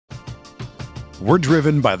We're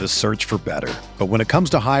driven by the search for better. But when it comes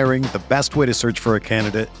to hiring, the best way to search for a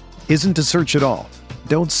candidate isn't to search at all.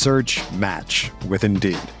 Don't search, match with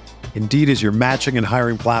Indeed. Indeed is your matching and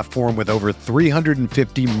hiring platform with over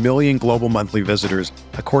 350 million global monthly visitors,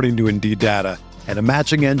 according to Indeed data, and a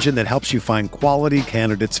matching engine that helps you find quality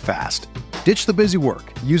candidates fast. Ditch the busy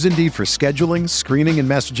work. Use Indeed for scheduling, screening, and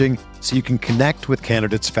messaging so you can connect with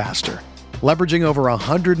candidates faster. Leveraging over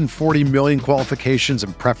 140 million qualifications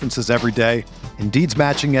and preferences every day, Indeed's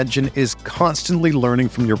matching engine is constantly learning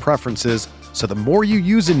from your preferences, so the more you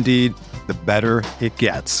use Indeed, the better it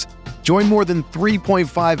gets. Join more than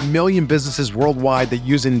 3.5 million businesses worldwide that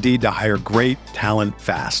use Indeed to hire great talent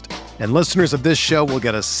fast. And listeners of this show will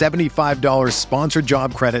get a $75 sponsored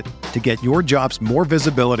job credit to get your jobs more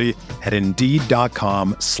visibility at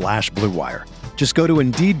Indeed.com/Blue Wire. Just go to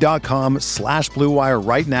Indeed.com/Blue Wire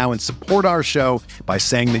right now and support our show by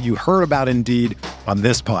saying that you heard about Indeed on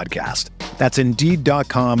this podcast. That's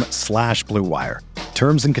Indeed.com/Blue Wire.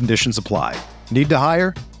 Terms and conditions apply. Need to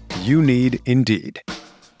hire? You need Indeed.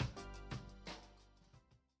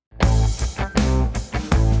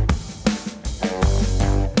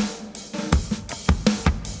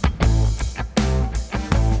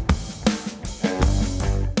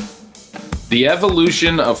 The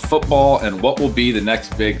evolution of football and what will be the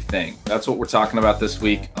next big thing. That's what we're talking about this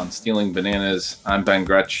week on Stealing Bananas. I'm Ben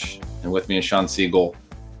Gretsch, and with me is Sean Siegel.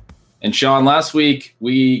 And Sean, last week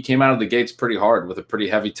we came out of the gates pretty hard with a pretty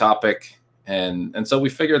heavy topic. And so we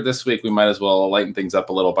figured this week we might as well lighten things up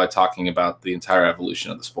a little by talking about the entire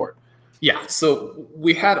evolution of the sport. Yeah, so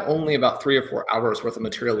we had only about 3 or 4 hours worth of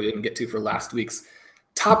material we didn't get to for last week's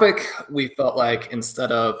topic. We felt like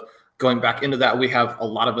instead of going back into that, we have a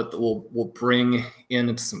lot of it that we'll bring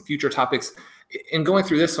into some future topics. In going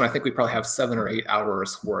through this one, I think we probably have 7 or 8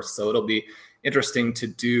 hours worth. So it'll be interesting to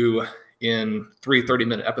do in 3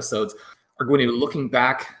 30-minute episodes. We're going to be looking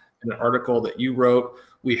back at an article that you wrote.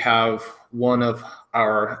 We have one of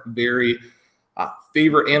our very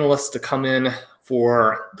favorite analysts to come in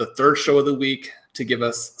for the third show of the week to give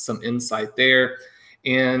us some insight there.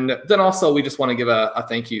 And then also we just want to give a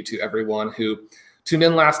thank you to everyone who tuned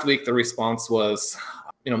in last week. The response was,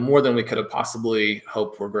 more than we could have possibly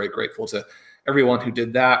hoped. We're very grateful to everyone who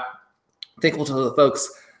did that. Thankful to the folks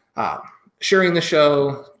sharing the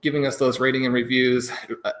show, giving us those rating and reviews.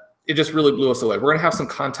 It just really blew us away. We're going to have some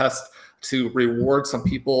contests to reward some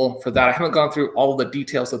people for that. I haven't gone through all of the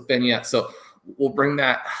details with Ben yet, so we'll bring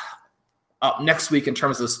that up next week in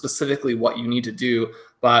terms of specifically what you need to do.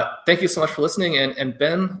 But thank you so much for listening. And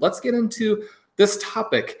Ben, let's get into this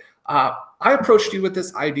topic. I approached you with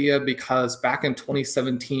this idea because back in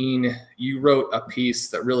 2017, you wrote a piece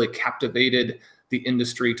that really captivated the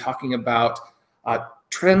industry, talking about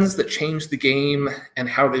trends that changed the game and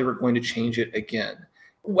how they were going to change it again.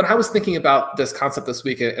 When I was thinking about this concept this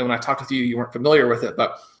week, and when I talked with you, you weren't familiar with it,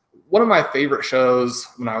 but one of my favorite shows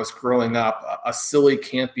when I was growing up, a silly,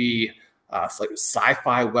 campy, like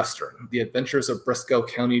sci-fi Western, The Adventures of Briscoe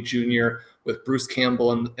County Jr. with Bruce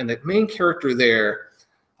Campbell, and the main character there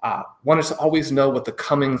wanted to always know what the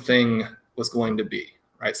coming thing was going to be,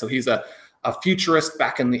 right? So he's a futurist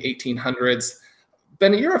back in the 1800s.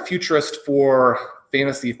 Ben, you're a futurist for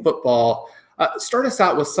fantasy football. Start us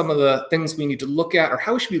out with some of the things we need to look at, or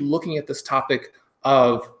how we should be looking at this topic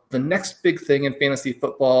of the next big thing in fantasy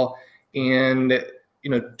football. And,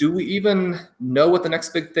 do we even know what the next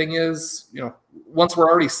big thing is, once we're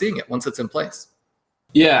already seeing it, once it's in place?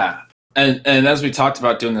 Yeah. And as we talked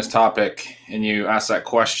about doing this topic and you asked that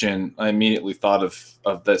question, I immediately thought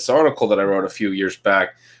of this article that I wrote a few years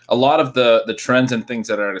back. A lot of the trends and things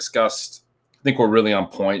that I discussed, I think were really on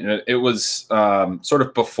point. And it was sort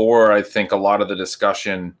of before, I think, a lot of the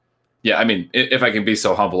discussion. Yeah, I mean, if I can be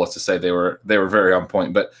so humble as to say they were very on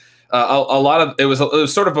point. But a lot of it was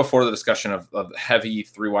sort of before the discussion of heavy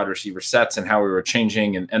 3 wide receiver sets and how we were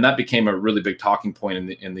changing. And that became a really big talking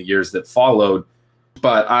point in the years that followed.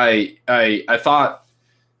 But I thought,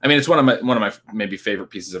 I mean, it's one of my maybe favorite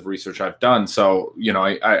pieces of research I've done. So,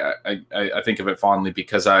 I think of it fondly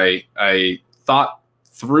because I thought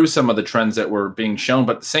through some of the trends that were being shown,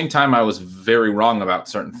 but at the same time, I was very wrong about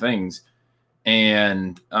certain things.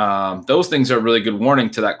 And those things are a really good warning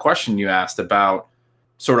to that question you asked about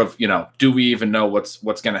sort of, do we even know what's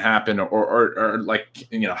going to happen or like,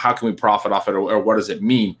 how can we profit off it or what does it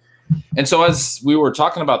mean? And so as we were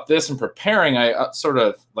talking about this and preparing, I sort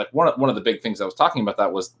of like one of the big things I was talking about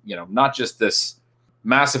that was, not just this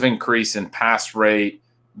massive increase in pass rate,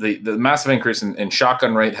 the massive increase in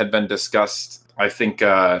shotgun rate had been discussed. I think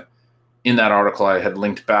in that article, I had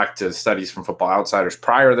linked back to studies from Football Outsiders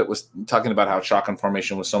prior that was talking about how shotgun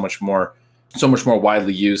formation was so much more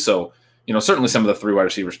widely used. So certainly some of the 3 wide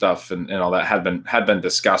receiver stuff and all that had been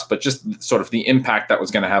discussed, but just sort of the impact that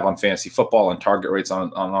was going to have on fantasy football and target rates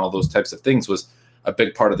on all those types of things was a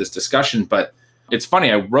big part of this discussion. But it's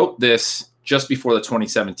funny, I wrote this just before the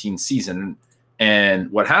 2017 season.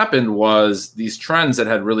 And what happened was these trends that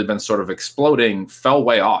had really been sort of exploding fell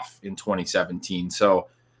way off in 2017. So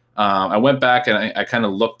I went back and I kind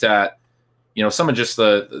of looked at, some of just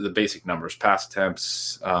the basic numbers, pass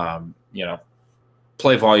attempts,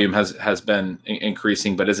 play volume has been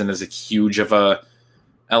increasing, but isn't as huge of a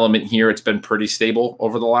element here. It's been pretty stable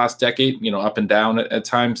over the last decade, up and down at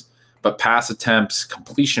times. But pass attempts,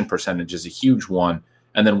 completion percentage is a huge one.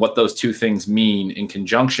 And then what those two things mean in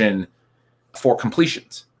conjunction for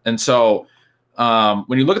completions. And so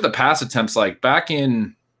when you look at the pass attempts, like back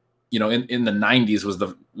in the 90s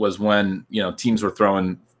was when, teams were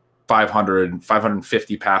throwing 500,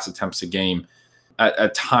 550 pass attempts a game.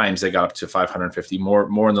 At times they got up to 550,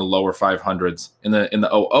 more in the lower 500s. In the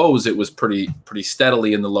 00s, it was pretty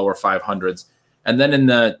steadily in the lower 500s. And then in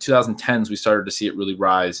the 2010s, we started to see it really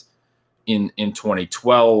rise. In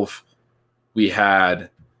 2012, we had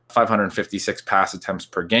 556 pass attempts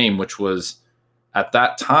per game, which was at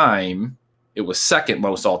that time, it was second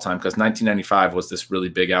most all time because 1995 was this really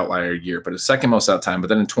big outlier year, but it was second most all time. But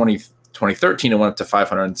then in 2013, it went up to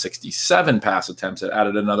 567 pass attempts. It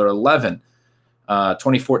added another 11.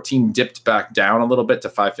 2014 dipped back down a little bit to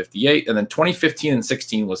 558. And then 2015 and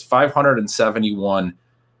 16 was 571.9,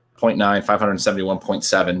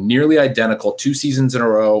 571.7, nearly identical 2 seasons in a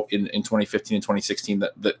row in 2015 and 2016.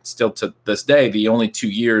 That still to this day, the only 2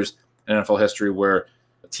 years in NFL history where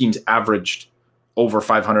teams averaged over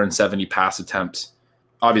 570 pass attempts.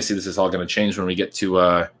 Obviously, this is all going to change when we get to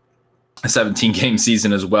a 17-game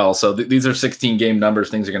season as well. So these are 16-game numbers.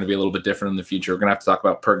 Things are going to be a little bit different in the future. We're going to have to talk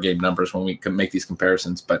about per-game numbers when we can make these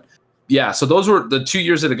comparisons. But yeah, so those were the 2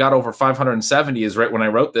 years that it got over 570 is right when I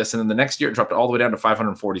wrote this. And then the next year it dropped all the way down to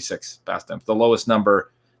 546 pass attempts. The lowest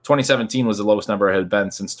number, 2017 was the lowest number it had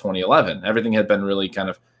been since 2011. Everything had been really kind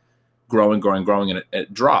of growing, and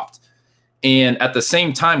it dropped. And at the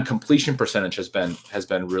same time, completion percentage has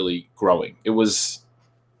been really growing. It was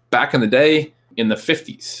back in the day in the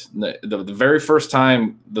 50s. The very first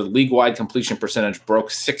time the league-wide completion percentage broke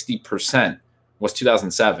 60% was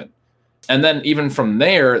 2007. And then even from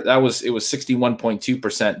there, it was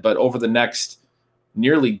 61.2%. But over the next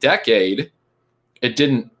nearly decade, it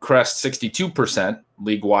didn't crest 62%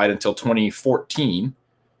 league-wide until 2014.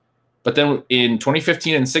 But then in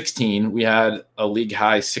 2015 and 16, we had a league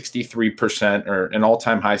high 63% or an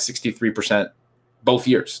all-time high 63% both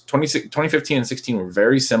years. 2015 and 16 were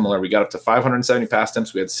very similar. We got up to 570 pass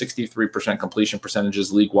attempts. We had 63% completion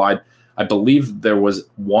percentages league-wide. I believe there was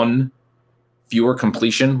one fewer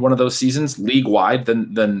completion one of those seasons league-wide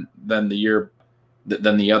than the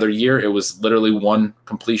other year. It was literally one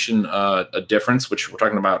completion a difference, which we're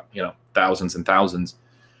talking about, thousands and thousands.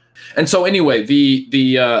 And so anyway,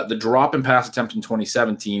 the drop in pass attempts in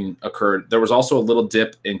 2017 occurred. There was also a little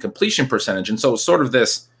dip in completion percentage. And so it was sort of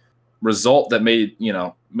this result that made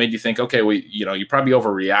you think, okay, you probably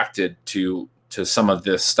overreacted to some of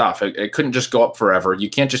this stuff. It couldn't just go up forever. You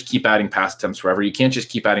can't just keep adding pass attempts forever. You can't just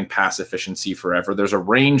keep adding pass efficiency forever. There's a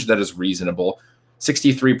range that is reasonable.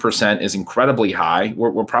 63% is incredibly high.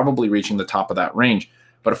 We're probably reaching the top of that range.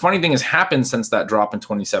 But a funny thing has happened since that drop in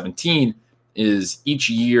 2017 is each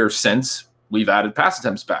year since we've added pass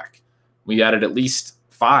attempts back. We added at least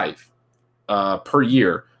 5 per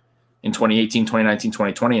year in 2018, 2019,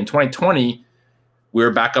 2020. In 2020, we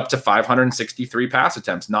were back up to 563 pass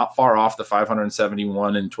attempts, not far off the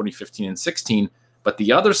 571 in 2015 and 16. But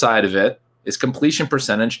the other side of it is completion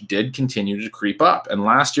percentage did continue to creep up. And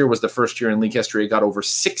last year was the first year in league history it got over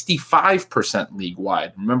 65%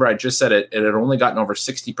 league-wide. Remember, I just said it had only gotten over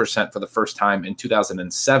 60% for the first time in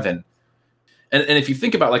 2007. And if you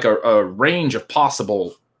think about like a range of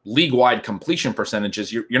possible league-wide completion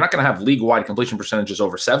percentages, you're not going to have league-wide completion percentages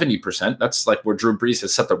over 70%. That's like where Drew Brees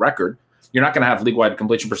has set the record. You're not going to have league-wide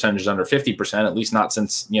completion percentages under 50%, at least not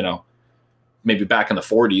since, maybe back in the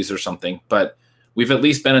 40s or something. But we've at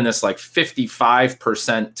least been in this like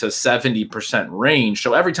 55% to 70% range.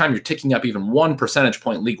 So every time you're ticking up even 1 percentage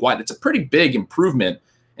point league-wide, it's a pretty big improvement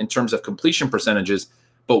in terms of completion percentages.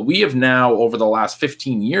 But we have now, over the last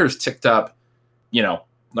 15 years, ticked up,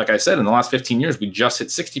 like I said, in the last 15 years, we just hit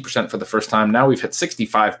 60% for the first time. Now we've hit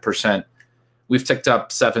 65%. We've ticked up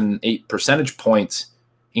 7-8 percentage points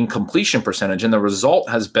in completion percentage. And the result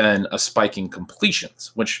has been a spike in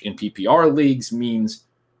completions, which in PPR leagues means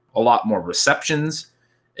a lot more receptions.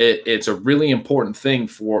 It's a really important thing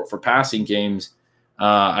for passing games.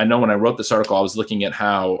 I know when I wrote this article, I was looking at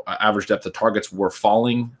how average depth of targets were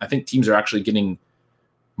falling. I think teams are actually getting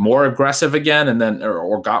more aggressive again, and then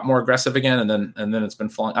or got more aggressive again, and then it's been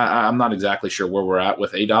falling. I'm not exactly sure where we're at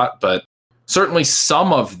with ADOT, but certainly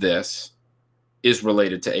some of this is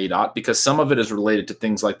related to ADOT because some of it is related to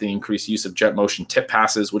things like the increased use of jet motion tip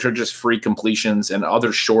passes, which are just free completions, and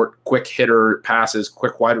other short, quick hitter passes,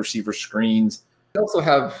 quick wide receiver screens. You also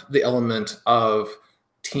have the element of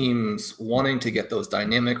teams wanting to get those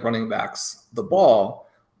dynamic running backs the ball,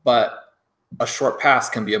 but a short pass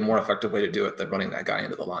can be a more effective way to do it than running that guy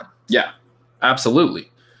into the line. Yeah,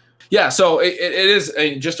 absolutely. Yeah, so it is,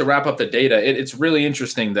 just to wrap up the data, it's really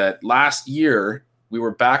interesting that last year we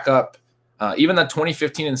were back up, even that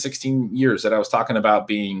 2015 and 16 years that I was talking about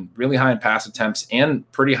being really high in pass attempts and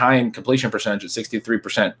pretty high in completion percentage at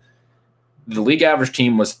 63%. The league average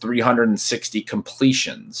team was 360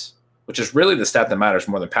 completions, which is really the stat that matters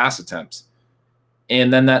more than pass attempts.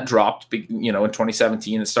 And then that dropped, in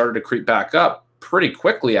 2017. It started to creep back up pretty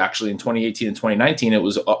quickly, actually, in 2018 and 2019. It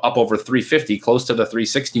was up over 350, close to the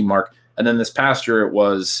 360 mark. And then this past year, it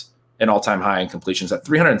was an all-time high in completions at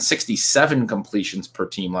 367 completions per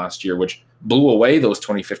team last year, which blew away those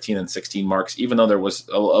 2015 and 16 marks, even though there was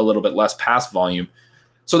a little bit less pass volume.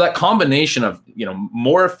 So that combination of,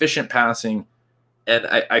 more efficient passing, and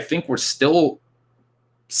I think we're still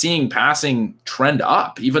seeing passing trend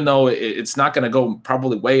up, even though it's not going to go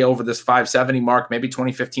probably way over this 570 mark. Maybe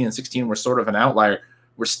 2015 and 16 were sort of an outlier.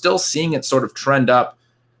 We're still seeing it sort of trend up,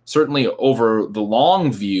 certainly over the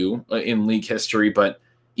long view in league history, but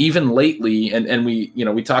even lately, and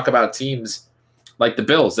we talk about teams like the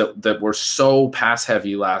Bills that were so pass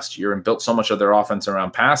heavy last year and built so much of their offense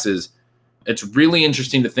around passes. It's really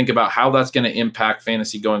interesting to think about how that's going to impact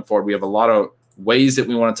fantasy going forward. We have a lot of ways that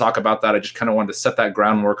we want to talk about that. I just kind of wanted to set that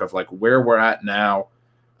groundwork of like where we're at now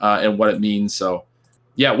and what it means. So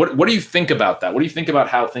yeah, what do you think about that? What do you think about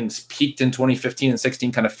how things peaked in 2015 and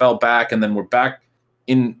 16, kind of fell back, and then we're back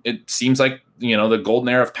in, it seems like, the golden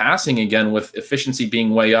era of passing again, with efficiency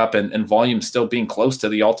being way up and volume still being close to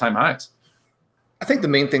the all-time highs? I think the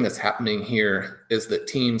main thing that's happening here is that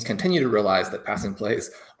teams continue to realize that passing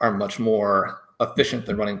plays are much more efficient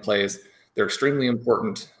than running plays. They're extremely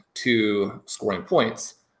important to scoring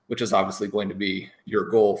points, which is obviously going to be your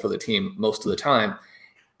goal for the team most of the time.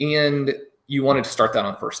 And you wanted to start that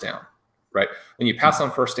on first down, right? When you pass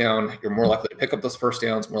on first down, you're more likely to pick up those first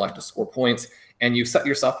downs, more likely to score points, and you set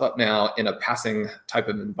yourself up now in a passing type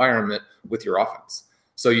of environment with your offense.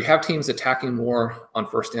 So you have teams attacking more on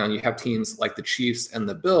first down. You have teams like the Chiefs and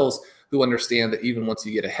the Bills who understand that even once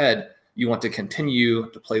you get ahead, you want to continue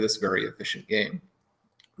to play this very efficient game.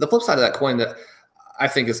 The flip side of that coin that I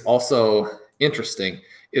think is also interesting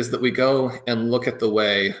is that we go and look at the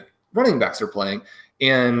way running backs are playing.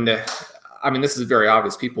 And I mean, this is very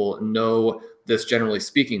obvious. People know this generally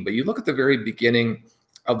speaking, but you look at the very beginning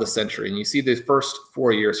of the century and you see the first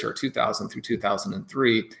 4 years here, 2000 through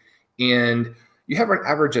 2003, and you have an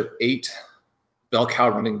average of 8 bell cow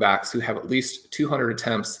running backs who have at least 200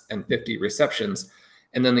 attempts and 50 receptions.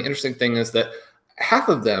 And then the interesting thing is that half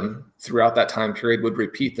of them throughout that time period would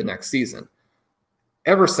repeat the next season.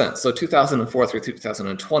 Ever since, so 2004 through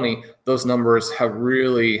 2020, those numbers have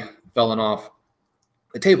really fallen off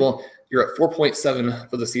the table. You're at 4.7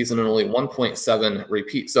 for the season and only 1.7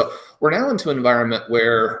 repeat. So we're now into an environment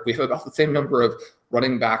where we have about the same number of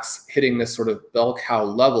running backs hitting this sort of bell cow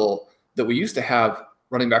level that we used to have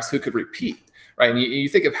running backs who could repeat, right? And you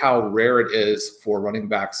think of how rare it is for running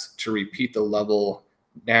backs to repeat the level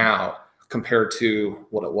now compared to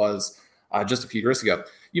what it was just a few years ago.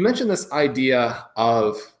 You mentioned this idea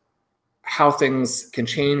of how things can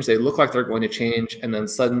change. They look like they're going to change, and then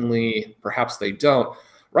suddenly perhaps they don't.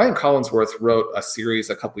 Ryan Collinsworth wrote a series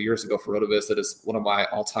a couple years ago for Rotoviz that is one of my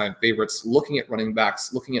all-time favorites, looking at running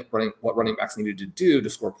backs, looking at what running backs needed to do to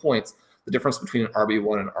score points, the difference between an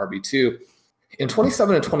RB1 and an RB2. In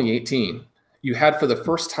 2017 and 2018, you had for the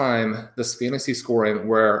first time this fantasy scoring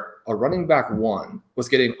where a running back one was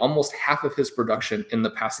getting almost half of his production in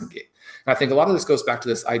the passing game. And I think a lot of this goes back to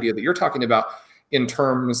this idea that you're talking about in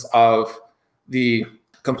terms of the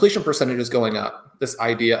completion percentages going up, this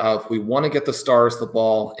idea of we want to get the stars the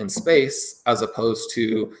ball in space as opposed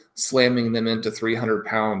to slamming them into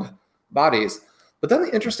 300-pound bodies. But then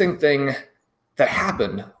the interesting thing that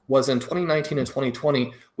happened was in 2019 and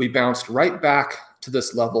 2020, we bounced right back to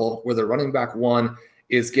this level where the running back one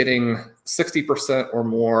is getting 60% or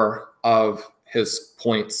more of his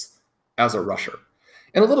points as a rusher.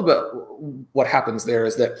 And a little bit what happens there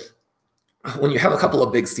is that when you have a couple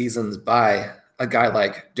of big seasons by a guy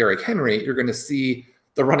like Derrick Henry, you're going to see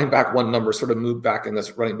the running back one number sort of move back in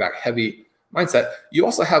this running back heavy mindset. You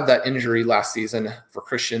also have that injury last season for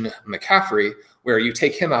Christian McCaffrey, where you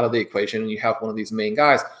take him out of the equation and you have one of these main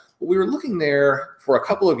guys. But we were looking there for a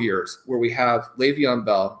couple of years where we have Le'Veon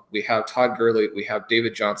Bell, we have Todd Gurley, we have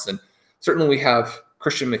David Johnson. Certainly we have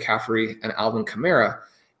Christian McCaffrey and Alvin Kamara.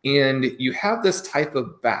 And you have this type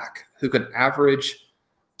of back who can average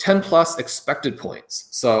 10 plus expected points.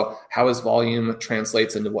 So how his volume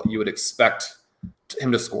translates into what you would expect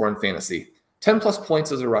him to score in fantasy. 10 plus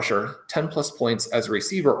points as a rusher, 10 plus points as a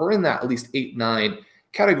receiver, or in that at least 8-9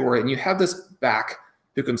 category. And you have this back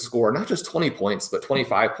who can score not just 20 points, but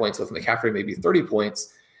 25 points with McCaffrey, maybe 30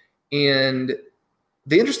 points. And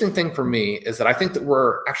the interesting thing for me is that I think that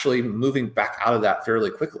we're actually moving back out of that fairly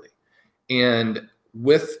quickly. And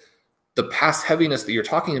with the pass heaviness that you're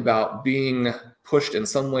talking about being pushed in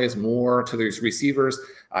some ways more to these receivers,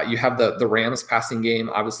 you have the Rams passing game,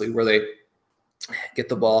 obviously, where they get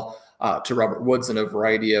the ball to Robert Woods in a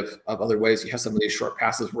variety of other ways. You have some of these short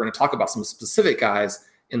passes. We're going to talk about some specific guys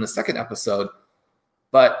in the second episode.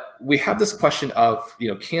 But we have this question of,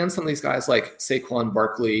 can some of these guys like Saquon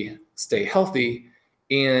Barkley stay healthy?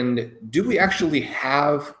 And do we actually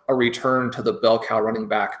have a return to the bell cow running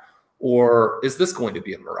back? Or is this going to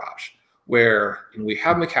be a mirage where we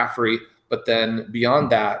have McCaffrey, but then beyond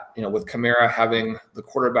that, with Kamara having the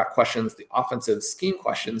quarterback questions, the offensive scheme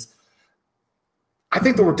questions, I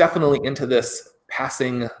think that we're definitely into this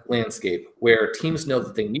passing landscape where teams know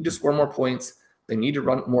that they need to score more points, they need to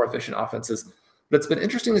run more efficient offenses. But it's been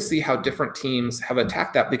interesting to see how different teams have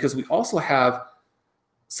attacked that, because we also have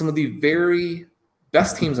some of the very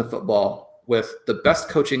best teams in football with the best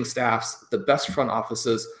coaching staffs, the best front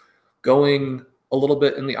offices going a little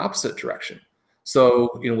bit in the opposite direction.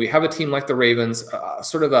 So, we have a team like the Ravens,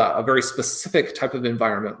 sort of a very specific type of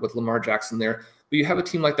environment with Lamar Jackson there. But you have a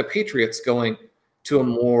team like the Patriots going to a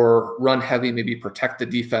more run-heavy, maybe protect the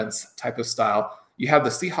defense type of style. You have the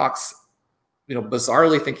Seahawks,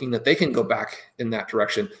 bizarrely thinking that they can go back in that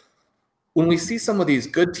direction. When we see some of these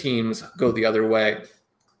good teams go the other way,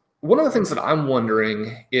 one of the things that I'm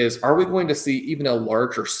wondering is, are we going to see even a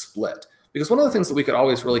larger split? Because one of the things that we could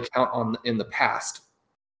always really count on in the past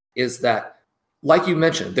is that, like you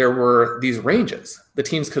mentioned, there were these ranges the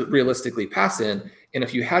teams could realistically pass in. And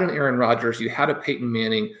if you had an Aaron Rodgers, you had a Peyton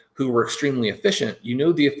Manning who were extremely efficient,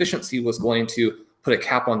 the efficiency was going to put a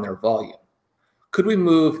cap on their volume. Could we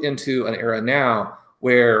move into an era now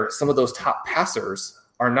where some of those top passers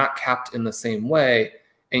are not capped in the same way?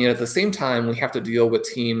 And yet at the same time, we have to deal with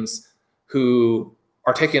teams who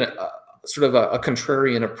are taking a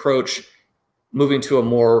contrarian approach, moving to a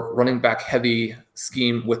more running back heavy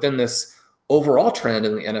scheme within this overall trend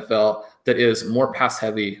in the NFL that is more pass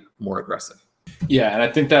heavy, more aggressive. Yeah, and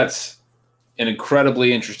I think that's an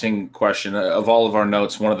incredibly interesting question. Of all of our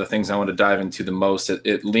notes, one of the things I want to dive into the most,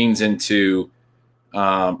 it leans into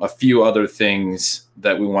a few other things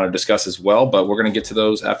that we want to discuss as well, but we're going to get to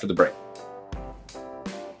those after the break.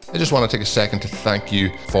 I just want to take a second to thank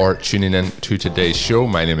you for tuning in to today's show.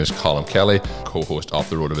 My name is Colin Kelly, co-host of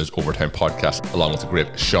the RotoViz Overtime podcast, along with the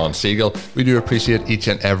great Sean Siegel. We do appreciate each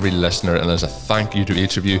and every listener, and as a thank you to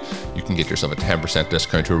each of you, you can get yourself a 10%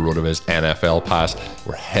 discount to a RotoViz NFL pass.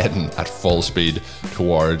 We're heading at full speed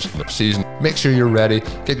towards the season. Make sure you're ready.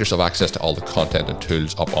 Get yourself access to all the content and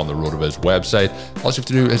tools up on the RotoViz website. All you have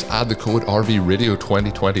to do is add the code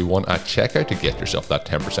RVRadio2021 at checkout to get yourself that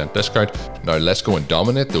 10% discount. Now let's go and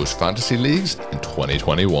dominate those fantasy leagues in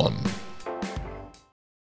 2021.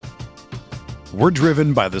 We're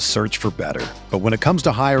driven by the search for better. But when it comes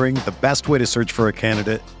to hiring, the best way to search for a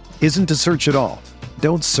candidate isn't to search at all.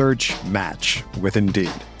 Don't search, match with Indeed.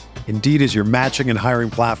 Indeed is your matching and hiring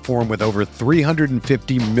platform with over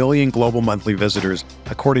 350 million global monthly visitors,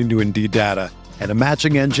 according to Indeed data, and a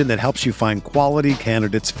matching engine that helps you find quality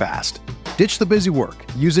candidates fast. Ditch the busy work.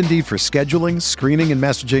 Use Indeed for scheduling, screening, and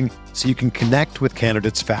messaging so you can connect with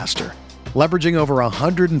candidates faster. Leveraging over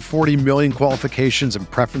 140 million qualifications and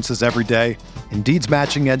preferences every day, Indeed's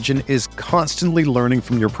matching engine is constantly learning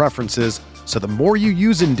from your preferences, so the more you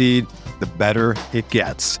use Indeed, the better it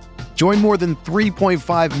gets. Join more than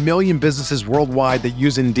 3.5 million businesses worldwide that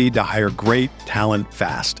use Indeed to hire great talent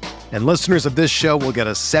fast. And listeners of this show will get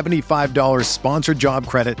a $75 sponsored job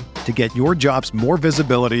credit to get your jobs more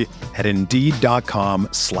visibility at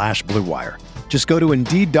Indeed.com/Blue Wire. Just go to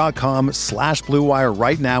Indeed.com/Blue Wire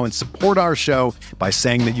right now and support our show by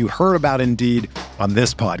saying that you heard about Indeed on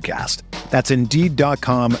this podcast. That's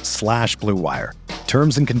Indeed.com/Blue Wire.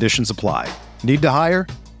 Terms and conditions apply. Need to hire?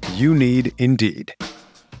 You need Indeed.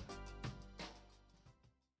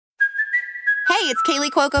 Hey, it's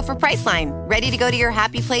Kaylee Cuoco for Priceline. Ready to go to your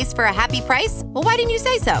happy place for a happy price? Well, why didn't you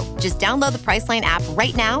say so? Just download the Priceline app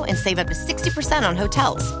right now and save up to 60% on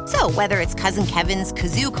hotels. So whether it's Cousin Kevin's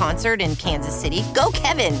Kazoo Concert in Kansas City, go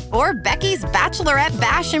Kevin, or Becky's Bachelorette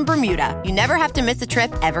Bash in Bermuda, you never have to miss a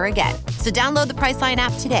trip ever again. So download the Priceline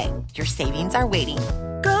app today. Your savings are waiting.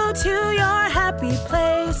 Go to your happy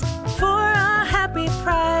place for a happy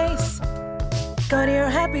price. Go to your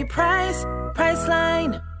happy price,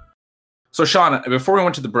 Priceline. So, Sean, before we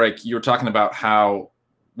went to the break, you were talking about how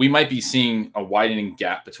we might be seeing a widening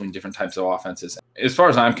gap between different types of offenses. As far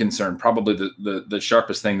as I'm concerned, probably the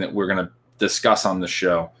sharpest thing that we're going to discuss on the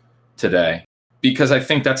show today, because I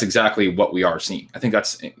think that's exactly what we are seeing. I think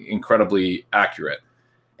that's incredibly accurate.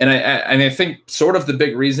 And I think sort of the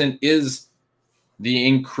big reason is the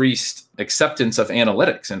increased acceptance of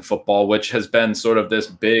analytics in football, which has been sort of this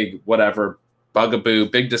big bugaboo,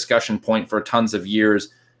 big discussion point for tons of years.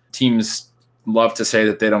 Teams love to say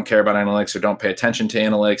that they don't care about analytics or don't pay attention to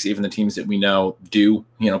analytics. Even the teams that we know do.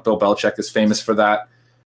 Bill Belichick is famous for that.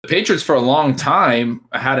 The Patriots for a long time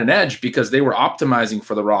had an edge because they were optimizing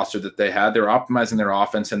for the roster that they had. They were optimizing their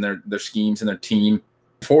offense and their schemes and their team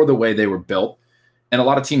for the way they were built. And a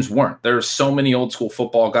lot of teams weren't. There are so many old school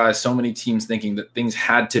football guys, so many teams thinking that things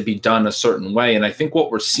had to be done a certain way. And I think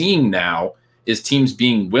what we're seeing now is teams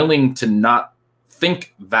being willing to not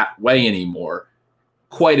think that way anymore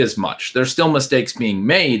quite as much. There's still mistakes being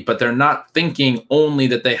made, but they're not thinking only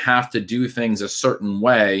that they have to do things a certain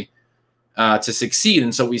way to succeed.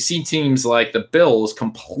 And so we see teams like the Bills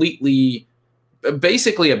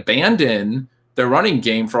basically abandon their running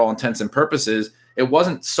game for all intents and purposes. It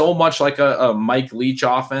wasn't so much like a Mike Leach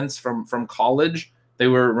offense from college. They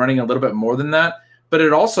were running a little bit more than that, but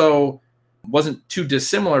it also wasn't too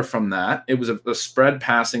dissimilar from that. It was a spread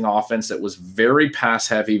passing offense that was very pass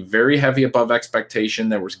heavy, very heavy above expectation.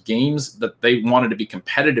 There was games that they wanted to be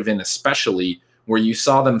competitive in, especially where you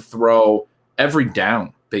saw them throw every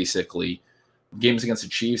down, basically. Games against the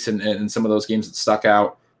Chiefs and some of those games that stuck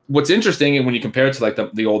out. What's interesting, and when you compare it to like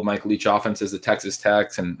the old Mike Leach offenses, the Texas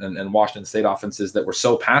Tech and Washington State offenses that were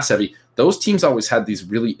so pass heavy, those teams always had these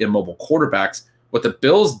really immobile quarterbacks. What the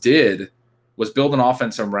Bills did was build an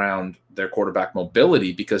offense around their quarterback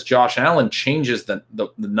mobility, because Josh Allen changes the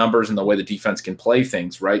numbers and the way the defense can play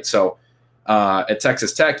things, right? So at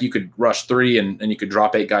Texas Tech, you could rush 3 and you could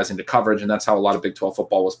drop 8 guys into coverage, and that's how a lot of Big 12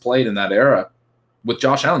 football was played in that era. With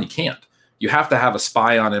Josh Allen, you can't. You have to have a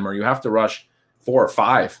spy on him, or you have to rush 4 or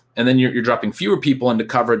 5, and then you're dropping fewer people into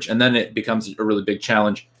coverage, and then it becomes a really big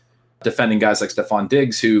challenge defending guys like Stephon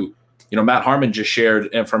Diggs, who, Matt Harmon just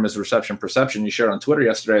shared, and from his reception perception, he shared on Twitter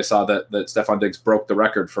yesterday, I saw that Stephon Diggs broke the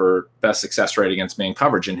record for best success rate against man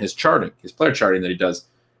coverage in his player charting that he does.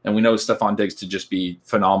 And we know Stephon Diggs to just be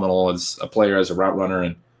phenomenal as a player, as a route runner,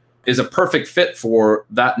 and is a perfect fit for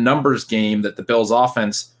that numbers game that the Bills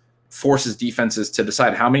offense forces defenses to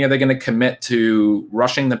decide how many are they going to commit to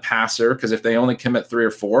rushing the passer, because if they only commit 3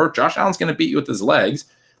 or 4, Josh Allen's going to beat you with his legs.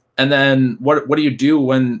 And then what do you do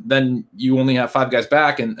when then you only have 5 guys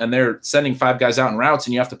back and they're sending 5 guys out in routes,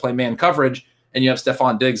 and you have to play man coverage, and you have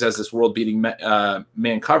Stephon Diggs as this world-beating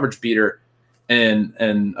man coverage beater, and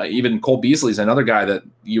even Cole Beasley's another guy that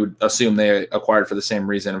you would assume they acquired for the same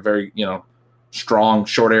reason, a very strong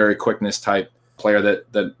short area quickness type player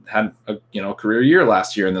that had a career year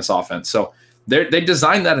last year in this offense. So they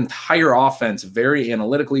designed that entire offense very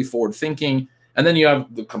analytically forward thinking. And then you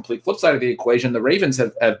have the complete flip side of the equation. The Ravens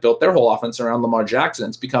have built their whole offense around Lamar Jackson.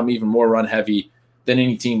 It's become even more run heavy than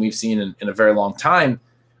any team we've seen in a very long time,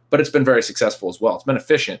 but it's been very successful as well. It's been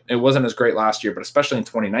efficient. It wasn't as great last year, but especially in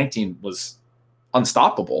 2019 was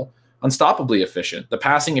unstoppably efficient. The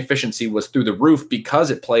passing efficiency was through the roof because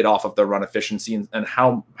it played off of their run efficiency and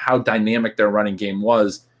how dynamic their running game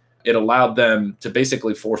was. It allowed them to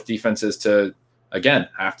basically force defenses to, again,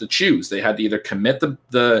 have to choose. They had to either commit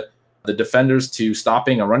the defenders to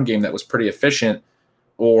stopping a run game that was pretty efficient,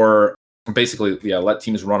 or basically, let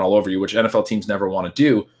teams run all over you, which NFL teams never want to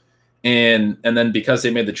do. And then because they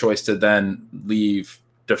made the choice to then leave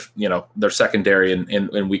their secondary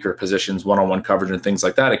in weaker positions, one-on-one coverage and things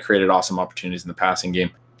like that, it created awesome opportunities in the passing game.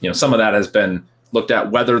 Some of that has been looked at.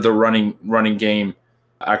 Whether the running game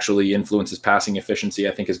actually influences passing efficiency,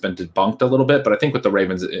 I think has been debunked a little bit. But I think with the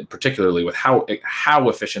Ravens, particularly with how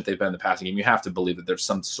efficient they've been in the passing game, you have to believe that there's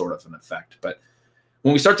some sort of an effect. But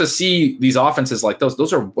when we start to see these offenses like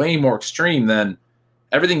those are way more extreme than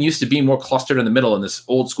everything used to be, more clustered in the middle in this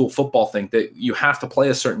old school football thing that you have to play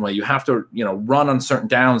a certain way. You have to, run on certain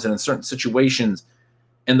downs and in certain situations.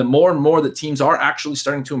 And the more and more that teams are actually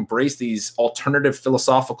starting to embrace these alternative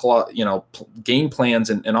philosophical, game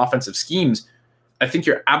plans and offensive schemes, I think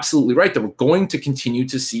you're absolutely right that we're going to continue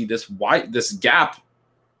to see this gap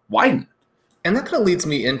widen. And that kind of leads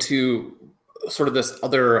me into sort of this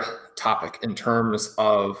other topic in terms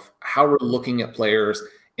of how we're looking at players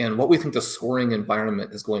and what we think the scoring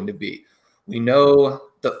environment is going to be. We know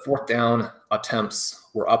that fourth down attempts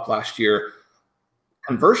were up last year.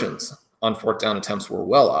 Conversions on fourth down attempts were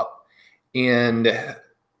well up. And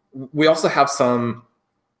we also have some,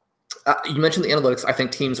 you mentioned the analytics. I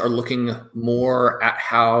think teams are looking more at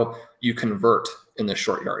how you convert in the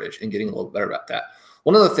short yardage and getting a little better at that.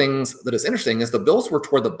 One of the things that is interesting is the Bills were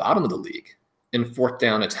toward the bottom of the league in fourth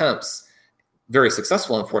down attempts, very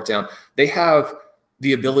successful in fourth down. They have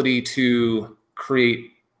the ability to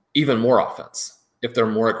create even more offense if they're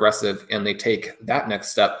more aggressive and they take that next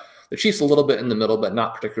step. The Chiefs a little bit in the middle, but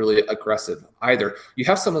not particularly aggressive either. You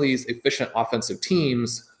have some of these efficient offensive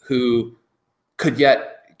teams who could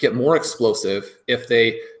yet get more explosive if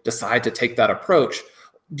they decide to take that approach.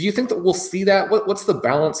 Do you think that we'll see that? What's the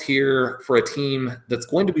balance here for a team that's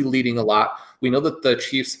going to be leading a lot? We know that the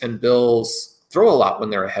Chiefs and Bills throw a lot when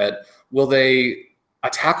they're ahead. Will they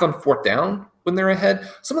attack on fourth down when they're ahead?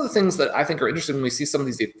 Some of the things that I think are interesting when we see some of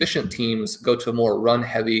these efficient teams go to a more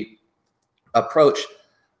run-heavy approach,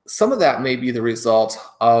 some of that may be the result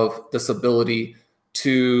of this ability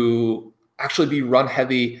to actually be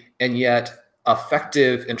run-heavy and yet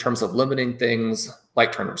effective in terms of limiting things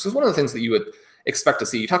like turnovers. So it's one of the things that you would expect to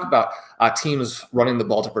see. You talk about teams running the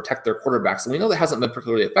ball to protect their quarterbacks, and we know that hasn't been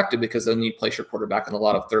particularly effective because then you place your quarterback in a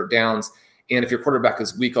lot of third downs. And if your quarterback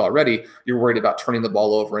is weak already, you're worried about turning the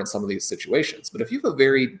ball over in some of these situations. But if you have a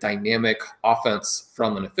very dynamic offense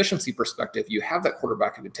from an efficiency perspective, you have that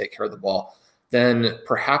quarterback who can take care of the ball, then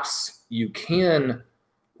perhaps you can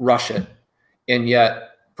rush it and yet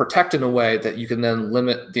protect in a way that you can then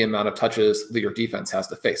limit the amount of touches that your defense has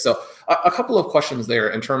to face. So a couple of questions there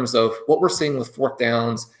in terms of what we're seeing with fourth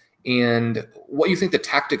downs and what you think the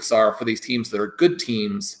tactics are for these teams that are good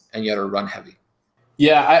teams and yet are run heavy.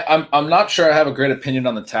 Yeah, I'm not sure I have a great opinion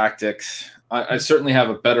on the tactics. I certainly have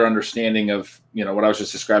a better understanding of, what I was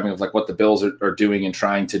just describing of like what the Bills are doing and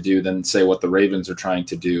trying to do than say what the Ravens are trying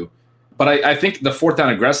to do. But I think the fourth down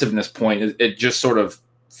aggressiveness point, it just sort of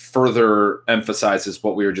further emphasizes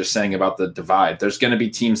what we were just saying about the divide. There's going to be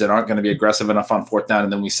teams that aren't going to be aggressive enough on fourth down.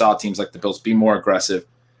 And then we saw teams like the Bills be more aggressive.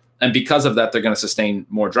 And because of that, they're going to sustain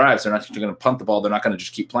more drives. They're not just going to punt the ball. They're not going to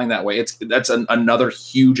just keep playing that way. That's another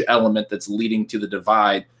huge element that's leading to the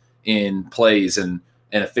divide in plays and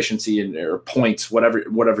efficiency or points,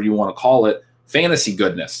 whatever you want to call it, fantasy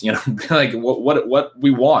goodness, like what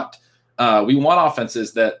we want. We want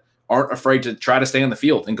offenses that aren't afraid to try to stay on the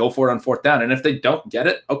field and go for it on fourth down. And if they don't get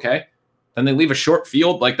it, okay, then they leave a short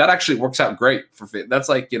field. Like that actually works out great that's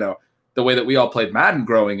like, the way that we all played Madden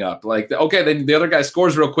growing up. Like, okay, then the other guy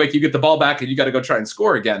scores real quick, you get the ball back and you got to go try and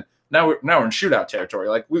score again. Now we're in shootout territory.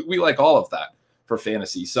 Like we like all of that for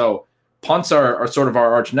fantasy. So punts are sort of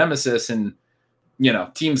our arch nemesis. And,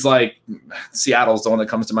 teams like Seattle's the one that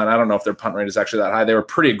comes to mind. I don't know if their punt rate is actually that high. They were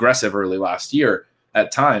pretty aggressive early last year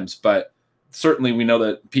at times, but certainly we know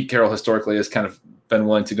that Pete Carroll historically has kind of been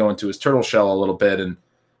willing to go into his turtle shell a little bit,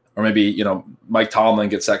 or maybe, Mike Tomlin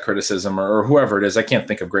gets that criticism or whoever it is. I can't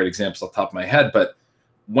think of great examples off the top of my head, but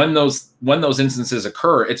when those instances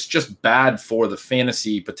occur, it's just bad for the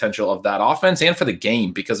fantasy potential of that offense and for the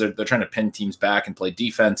game because they're trying to pin teams back and play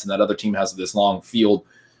defense, and that other team has this long field.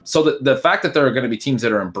 So the fact that there are going to be teams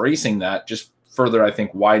that are embracing that just further, I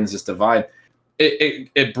think, widens this divide.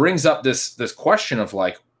 It brings up this question of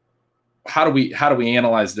like, how do we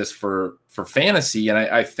analyze this for fantasy? And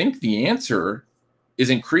I think the answer is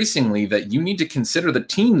increasingly that you need to consider the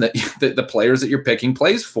team that the players that you're picking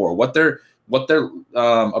plays for, what their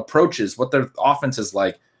approach is, what their offense is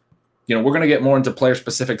like. We're going to get more into player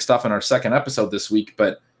specific stuff in our second episode this week,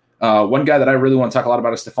 but one guy that I really want to talk a lot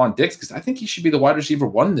about is Stephon Diggs, because I think he should be the wide receiver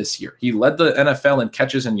 1 this year. He led the NFL in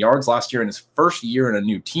catches and yards last year in his first year in a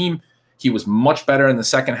new team. He was much better in the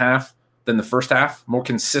second half than the first half, more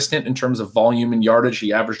consistent in terms of volume and yardage.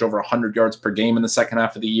 He averaged over 100 yards per game in the second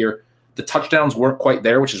half of the year. The touchdowns weren't quite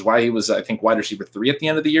there, which is why he was, I think, wide receiver 3 at the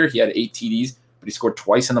end of the year. He had 8 TDs, but he scored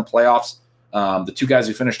twice in the playoffs. The two guys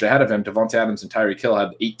who finished ahead of him, Devontae Adams and Tyreek Hill,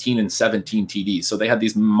 had 18 and 17 TDs. So they had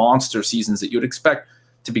these monster seasons that you would expect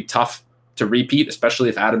to be tough to repeat, especially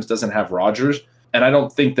if Adams doesn't have Rodgers. And I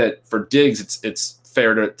don't think that for Diggs, it's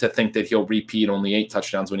fair to think that he'll repeat only 8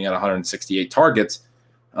 touchdowns when he had 168 targets.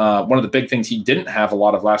 One of the big things he didn't have a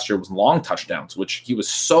lot of last year was long touchdowns, which he was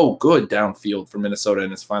so good downfield for Minnesota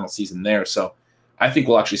in his final season there. So I think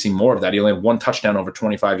we'll actually see more of that. He only had 1 touchdown over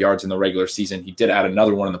 25 yards in the regular season. He did add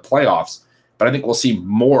another one in the playoffs, but I think we'll see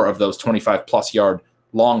more of those 25-plus yard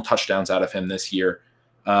long touchdowns out of him this year,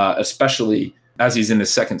 especially as he's in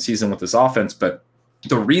his second season with this offense. But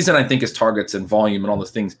the reason I think his targets and volume and all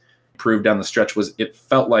those things improved down the stretch was it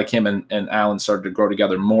felt like him and Allen started to grow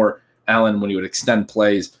together more. Allen, when he would extend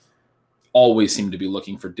plays, always seemed to be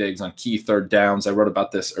looking for Diggs on key third downs. I wrote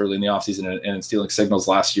about this early in the offseason and in Stealing Signals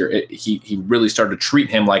last year. He really started to treat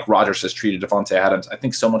him like Rodgers has treated Devontae Adams. I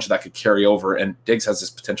think so much of that could carry over, and Diggs has this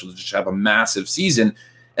potential to just have a massive season.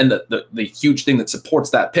 And the huge thing that supports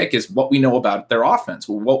that pick is what we know about their offense.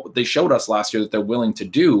 What they showed us last year that they're willing to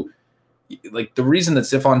do. Like, the reason that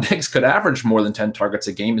Stephon Diggs could average more than 10 targets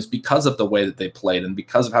a game is because of the way that they played and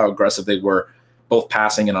because of how aggressive they were, both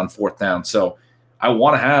passing and on fourth down. So I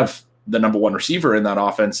want to have the number one receiver in that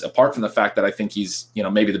offense, apart from the fact that I think he's,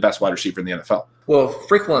 maybe the best wide receiver in the NFL. Well,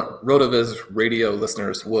 frequent RotoViz radio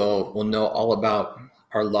listeners will know all about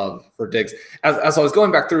our love for Diggs. As I was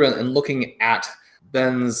going back through and looking at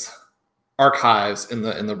Ben's archives in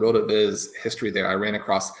the RotoViz history there, I ran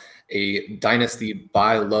across a Dynasty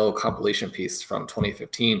Buy Low compilation piece from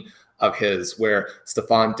 2015 of his, where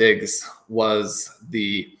Stephon Diggs was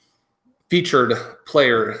the featured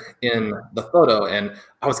player in the photo. And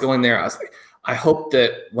I was going there, I was like, I hope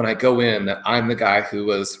that when I go in that I'm the guy who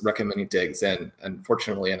was recommending Diggs. And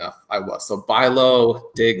unfortunately enough, I was. So Buy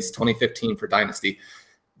Low Diggs 2015 for Dynasty.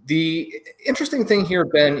 The interesting thing here,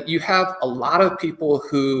 Ben, you have a lot of people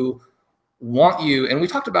who want you, and we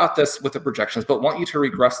talked about this with the projections, but want you to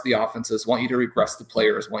regress the offenses, want you to regress the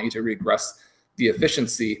players, want you to regress the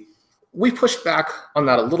efficiency. We pushed back on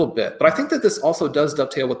that a little bit, but I think that this also does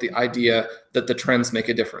dovetail with the idea that the trends make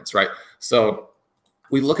a difference, right? So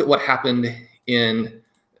we look at what happened in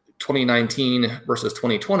 2019 versus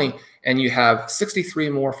 2020, and you have 63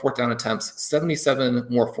 more fourth down attempts, 77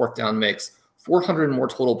 more fourth down makes, 400 more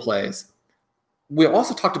total plays. We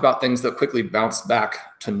also talked about things that quickly bounced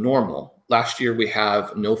back to normal. Last year, we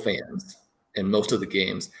have no fans in most of the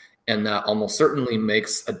games, and that almost certainly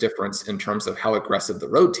makes a difference in terms of how aggressive the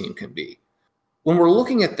road team can be. When we're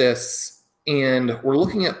looking at this and we're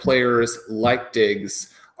looking at players like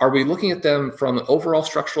Diggs, are we looking at them from an overall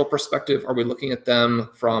structural perspective? Are we looking at them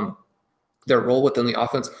from their role within the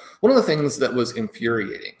offense? One of the things that was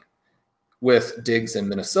infuriating with Diggs in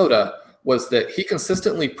Minnesota was that he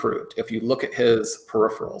consistently proved, if you look at his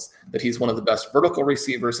peripherals, that he's one of the best vertical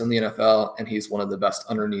receivers in the NFL, and he's one of the best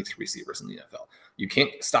underneath receivers in the NFL. You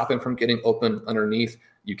can't stop him from getting open underneath.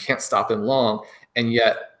 You can't stop him long. And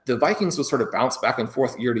yet the Vikings would sort of bounce back and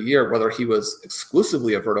forth year to year, whether he was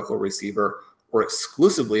exclusively a vertical receiver or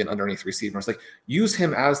exclusively an underneath receiver. It's like, use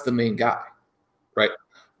him as the main guy, right?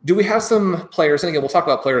 Do we have some players, and again, we'll talk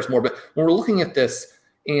about players more, but when we're looking at this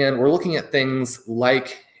and we're looking at things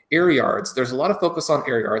like air yards, there's a lot of focus on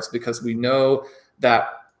air yards because we know that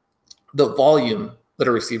the volume that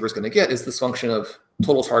a receiver is going to get is this function of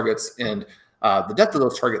total targets and the depth of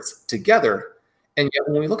those targets together. And yet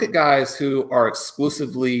when we look at guys who are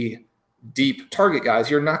exclusively deep target guys,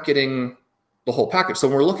 you're not getting the whole package. So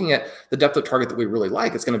when we're looking at the depth of target that we really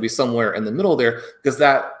like, it's going to be somewhere in the middle there, because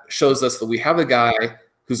that shows us that we have a guy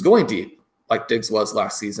who's going deep like Diggs was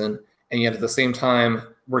last season. And yet at the same time,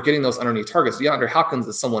 we're getting those underneath targets. DeAndre Hopkins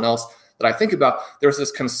is someone else that I think about. There's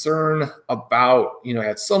this concern about, I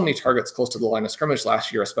had so many targets close to the line of scrimmage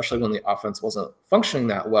last year, especially when the offense wasn't functioning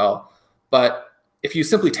that well. But if you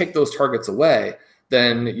simply take those targets away,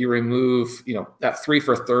 then you remove, that 3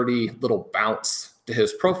 for 30 little bounce to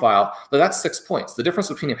his profile. But that's 6 points. The difference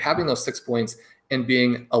between him having those 6 points and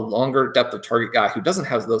being a longer depth of target guy who doesn't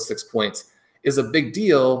have those 6 points is a big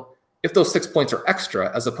deal if those 6 points are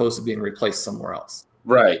extra as opposed to being replaced somewhere else.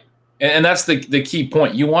 Right. And that's the key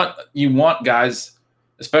point. You want guys,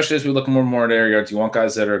 especially as we look more and more at air yards, you want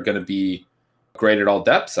guys that are going to be great at all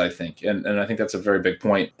depths, I think. And I think that's a very big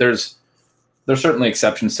point. There's certainly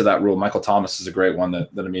exceptions to that rule. Michael Thomas is a great one that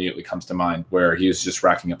immediately comes to mind, where he was just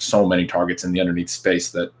racking up so many targets in the underneath space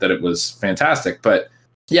that it was fantastic. But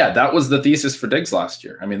yeah, that was the thesis for Diggs last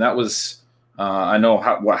year. I mean, that was I know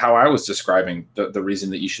how I was describing the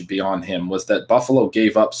reason that you should be on him was that Buffalo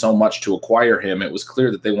gave up so much to acquire him. It was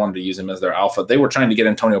clear that they wanted to use him as their alpha. They were trying to get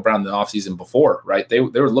Antonio Brown in the offseason before, right? They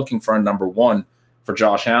were looking for a number one for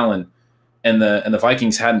Josh Allen, and the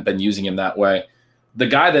Vikings hadn't been using him that way. The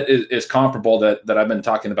guy that is comparable that I've been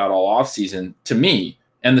talking about all offseason to me,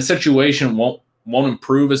 and the situation won't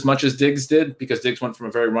improve as much as Diggs did, because Diggs went from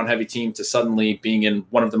a very run-heavy team to suddenly being in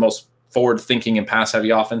one of the most forward-thinking and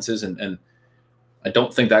pass-heavy offenses, and I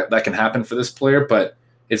don't think that can happen for this player, but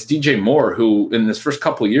it's DJ Moore, who in his first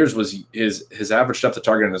couple of years was his average depth of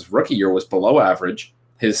target in his rookie year was below average.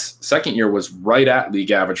 His second year was right at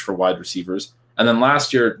league average for wide receivers. And then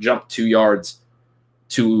last year jumped 2 yards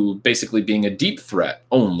to basically being a deep threat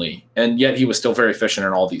only. And yet he was still very efficient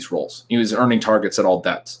in all these roles. He was earning targets at all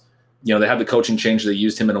depths. They had the coaching change. They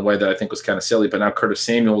used him in a way that I think was kind of silly, but now Curtis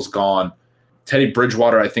Samuel's gone. Teddy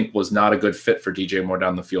Bridgewater, I think, was not a good fit for DJ Moore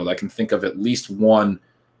down the field. I can think of at least one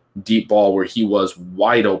deep ball where he was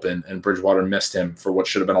wide open and Bridgewater missed him for what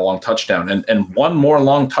should have been a long touchdown. And one more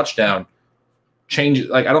long touchdown changes.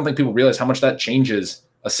 Like, I don't think people realize how much that changes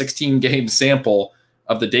a 16-game sample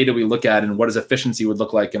of the data we look at and what his efficiency would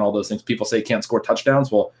look like and all those things. People say he can't score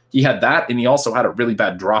touchdowns. Well, he had that, and he also had a really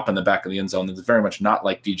bad drop in the back of the end zone that's very much not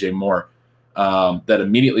like DJ Moore. That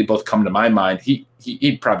immediately both come to my mind. He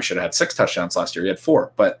probably should have had 6 touchdowns last year. He had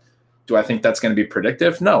 4. But do I think that's going to be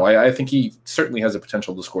predictive? No, I think he certainly has the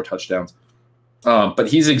potential to score touchdowns. But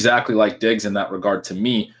he's exactly like Diggs in that regard to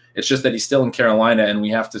me. It's just that he's still in Carolina, and we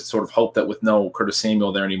have to sort of hope that with no Curtis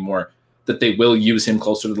Samuel there anymore, that they will use him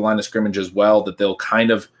closer to the line of scrimmage as well, that they'll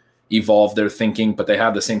kind of evolve their thinking, but they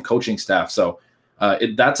have the same coaching staff. So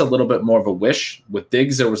that's a little bit more of a wish. With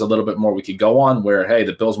Diggs, there was a little bit more we could go on where, hey,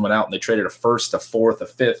 the Bills went out and they traded a first, a fourth, a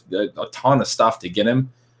fifth, a ton of stuff to get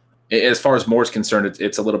him. As far as Moore's concerned,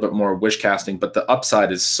 it's a little bit more wish casting, but the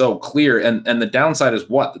upside is so clear. And the downside is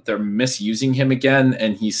what? That they're misusing him again,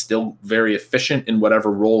 and he's still very efficient in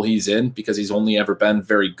whatever role he's in because he's only ever been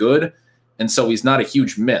very good. And so he's not a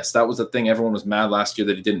huge miss. That was the thing. Everyone was mad last year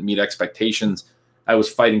that he didn't meet expectations. I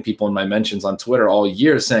was fighting people in my mentions on Twitter all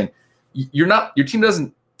year saying, your team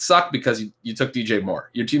doesn't suck because you took DJ Moore.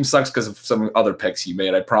 Your team sucks because of some other picks you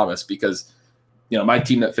made, I promise, because my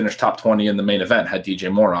team that finished top 20 in the main event had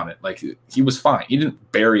DJ Moore on it. Like, he was fine. He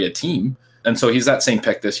didn't bury a team. And so he's that same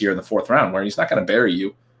pick this year in the 4th round where he's not going to bury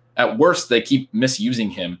you. At worst, they keep misusing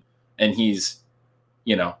him, and he's,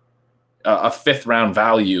 a 5th round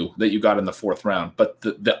value that you got in the 4th round. But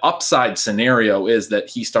the upside scenario is that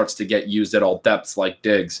he starts to get used at all depths like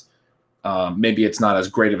Diggs. Maybe it's not as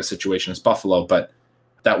great of a situation as Buffalo, but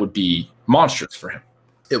that would be monstrous for him.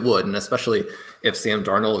 It would, and especially if Sam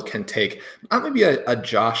Darnold can take not maybe a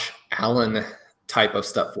Josh Allen type of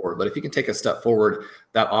step forward, but if he can take a step forward,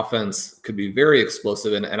 that offense could be very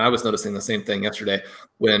explosive. And I was noticing the same thing yesterday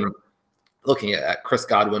when looking at Chris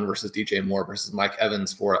Godwin versus DJ Moore versus Mike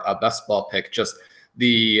Evans for a best ball pick. Just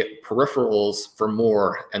the peripherals for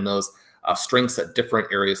Moore and those strengths at different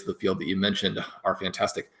areas of the field that you mentioned are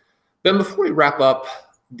fantastic. Ben, before we wrap up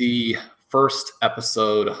the first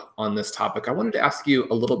episode on this topic, I wanted to ask you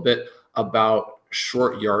a little bit about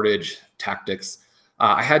short yardage tactics.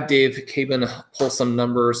 I had Dave Caban pull some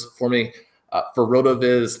numbers for me. For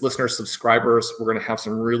RotoViz listeners, subscribers, we're going to have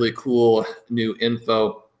some really cool new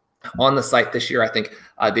info on the site this year. I think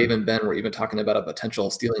Dave and Ben were even talking about a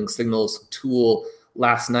potential stealing signals tool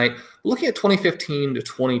last night. Looking at 2015 to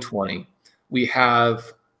 2020, we have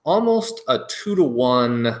almost a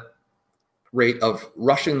 2-to-1 rate of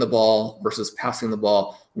rushing the ball versus passing the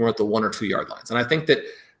ball when we're at the 1 or 2 yard lines. And I think that,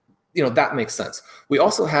 that makes sense. We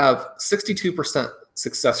also have 62%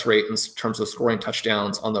 success rate in terms of scoring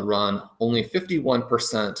touchdowns on the run, only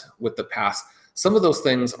 51% with the pass. Some of those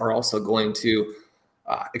things are also going to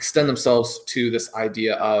extend themselves to this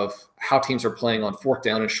idea of how teams are playing on 4th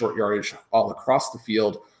down and short yardage all across the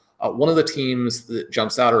field. One of the teams that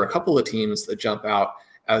jumps out, or a couple of teams that jump out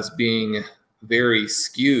as being very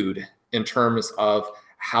skewed in terms of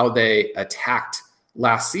how they attacked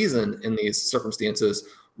last season in these circumstances,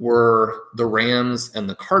 were the Rams and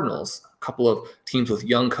the Cardinals, a couple of teams with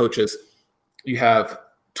young coaches. You have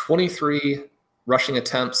 23 rushing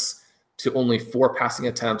attempts to only 4 passing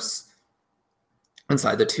attempts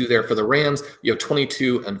inside the 2 there for the Rams. You have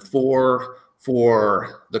 22 and 4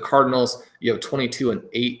 for the Cardinals. You have 22 and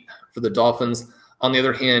 8 for the Dolphins. On the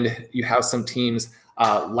other hand, you have some teams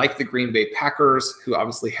like the Green Bay Packers, who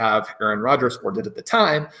obviously have Aaron Rodgers, or did at the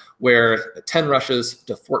time, where 10 rushes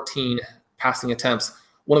to 14 passing attempts.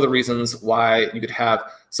 One of the reasons why you could have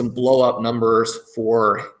some blow-up numbers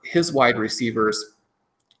for his wide receivers.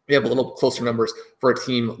 We have a little closer numbers for a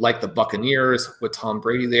team like the Buccaneers with Tom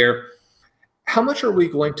Brady there. How much are we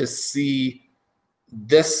going to see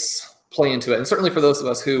this play into it? And certainly for those of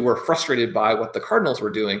us who were frustrated by what the Cardinals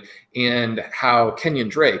were doing and how Kenyon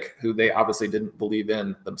Drake, who they obviously didn't believe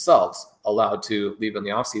in themselves, allowed to leave in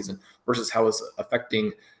the offseason, versus how it's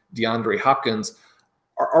affecting DeAndre Hopkins.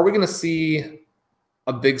 Are we going to see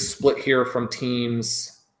a big split here from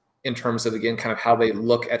teams in terms of, again, kind of how they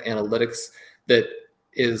look at analytics that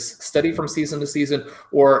is steady from season to season?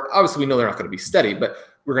 Or obviously we know they're not going to be steady, but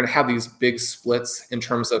we're going to have these big splits in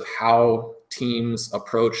terms of how teams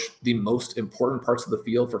approach the most important parts of the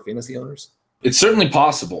field for fantasy owners? It's certainly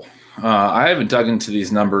possible. I haven't dug into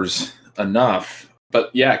these numbers enough,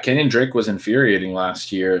 but yeah, Kenyon Drake was infuriating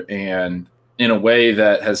last year. And in a way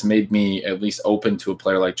that has made me at least open to a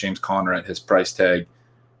player like James Conner at his price tag.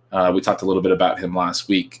 We talked a little bit about him last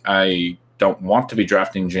week. I don't want to be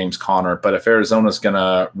drafting James Conner, but if Arizona's going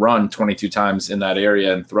to run 22 times in that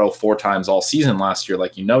area and throw 4 times all season last year,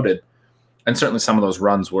 like you noted, and certainly some of those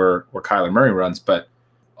runs were Kyler Murray runs, but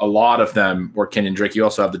a lot of them were Kenyon Drake. You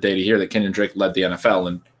also have the data here that Kenyon Drake led the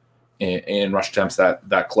NFL in rush attempts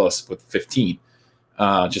that close with 15,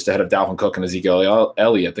 just ahead of Dalvin Cook and Ezekiel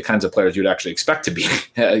Elliott, the kinds of players you'd actually expect to be,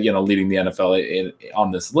 leading the NFL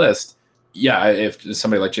on this list. Yeah, if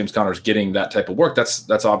somebody like James Conner is getting that type of work,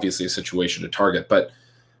 that's obviously a situation to target. But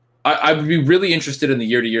I would be really interested in the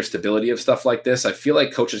year-to-year stability of stuff like this. I feel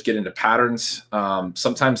like coaches get into patterns.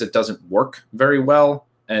 Sometimes it doesn't work very well,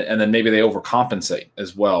 and then maybe they overcompensate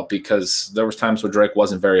as well, because there was times where Drake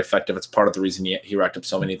wasn't very effective. It's part of the reason he racked up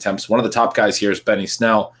so many attempts. One of the top guys here is Benny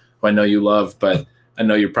Snell, who I know you love, but I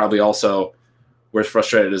know you're probably also were as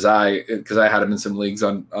frustrated as because I had him in some leagues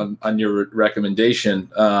on your recommendation,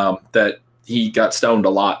 that he got stoned a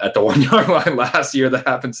lot at the 1 yard line last year. That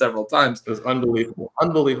happened several times. It was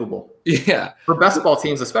unbelievable. Yeah. For best ball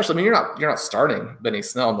teams, especially, I mean, you're not starting Benny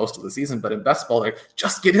Snell most of the season, but in best ball, like,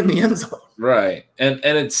 just get in the end zone. Right. And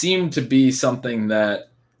it seemed to be something that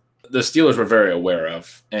the Steelers were very aware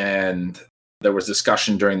of. And there was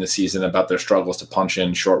discussion during the season about their struggles to punch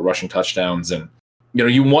in short rushing touchdowns. And,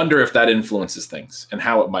 you wonder if that influences things and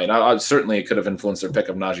how it might. Certainly it could have influenced their pick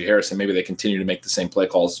of Najee Harris, and maybe they continue to make the same play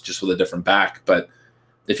calls just with a different back. But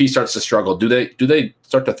if he starts to struggle, do they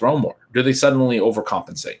start to throw more? Do they suddenly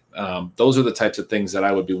overcompensate? Those are the types of things that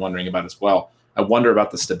I would be wondering about as well. I wonder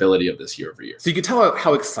about the stability of this year over year. So you could tell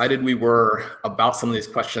how excited we were about some of these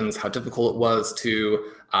questions, how difficult it was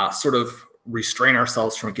to sort of restrain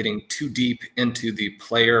ourselves from getting too deep into the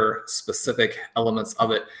player specific elements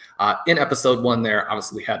of it. In episode 1 there,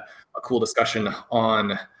 obviously we had a cool discussion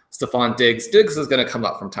on Stephon Diggs. Diggs is going to come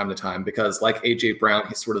up from time to time because, like AJ Brown,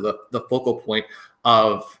 he's sort of the focal point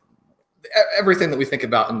of everything that we think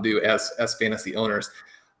about and do as fantasy owners.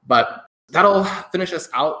 But that'll finish us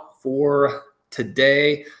out for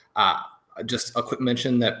today. Just a quick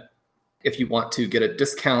mention that if you want to get a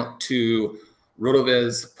discount to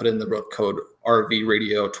RotoViz, put in the code RV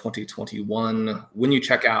Radio 2021 when you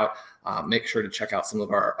check out. Make sure to check out some of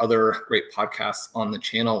our other great podcasts on the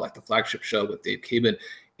channel, like the Flagship Show with Dave Cabin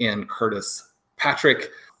and Curtis Patrick.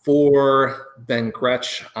 For Ben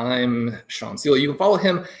Gretsch, I'm Sean Seal. You can follow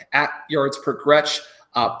him at Yards Per Gretsch.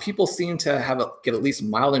 People seem to get at least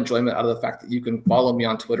mild enjoyment out of the fact that you can follow me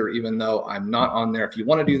on Twitter, even though I'm not on there. If you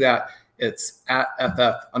want to do that, it's at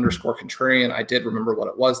FF_contrarian. I did remember what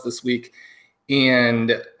it was this week.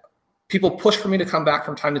 And people push for me to come back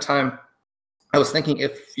from time to time. I was thinking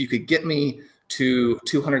if you could get me to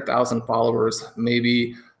 200,000 followers,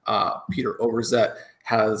 maybe Peter Overzet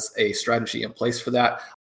has a strategy in place for that.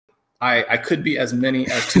 I could be as many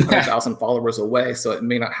as 200,000 followers away, so it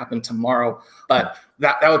may not happen tomorrow, but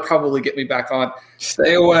that would probably get me back on.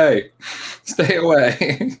 Stay away. Stay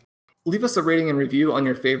away. Leave us a rating and review on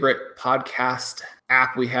your favorite podcast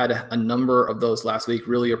app. We had a number of those last week.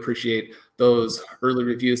 Really appreciate those early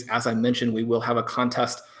reviews. As I mentioned, we will have a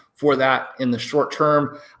contest for that in the short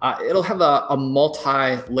term. It'll have a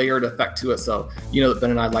multi-layered effect to it. So you know that Ben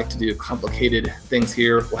and I like to do complicated things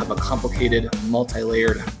here. We'll have a complicated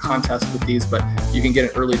multi-layered contest with these, but you can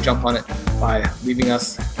get an early jump on it by leaving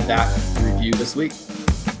us that review this week.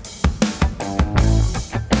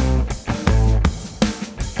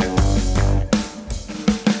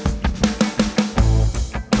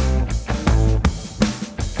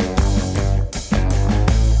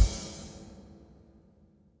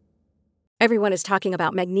 Everyone is talking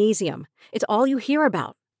about magnesium. It's all you hear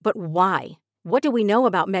about. But why? What do we know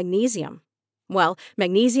about magnesium? Well,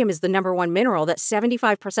 magnesium is the #1 mineral that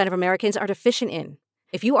 75% of Americans are deficient in.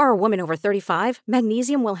 If you are a woman over 35,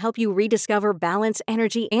 magnesium will help you rediscover balance,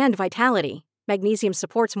 energy, and vitality. Magnesium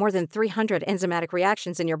supports more than 300 enzymatic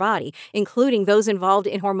reactions in your body, including those involved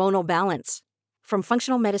in hormonal balance. From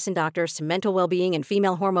functional medicine doctors to mental well-being and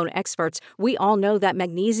female hormone experts, we all know that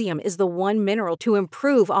magnesium is the one mineral to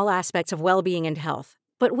improve all aspects of well-being and health.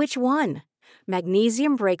 But which one?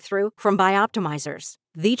 Magnesium Breakthrough from Bioptimizers,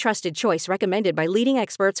 the trusted choice recommended by leading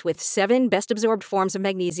experts with 7 best-absorbed forms of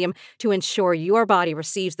magnesium to ensure your body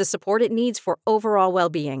receives the support it needs for overall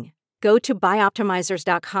well-being. Go to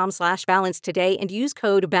bioptimizers.com/balance today and use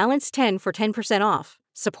code BALANCE10 for 10% off.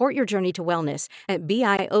 Support your journey to wellness at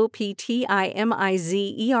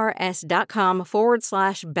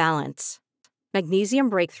bioptimizers.com/balance. Magnesium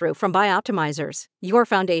Breakthrough from Bioptimizers, your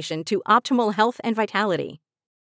foundation to optimal health and vitality.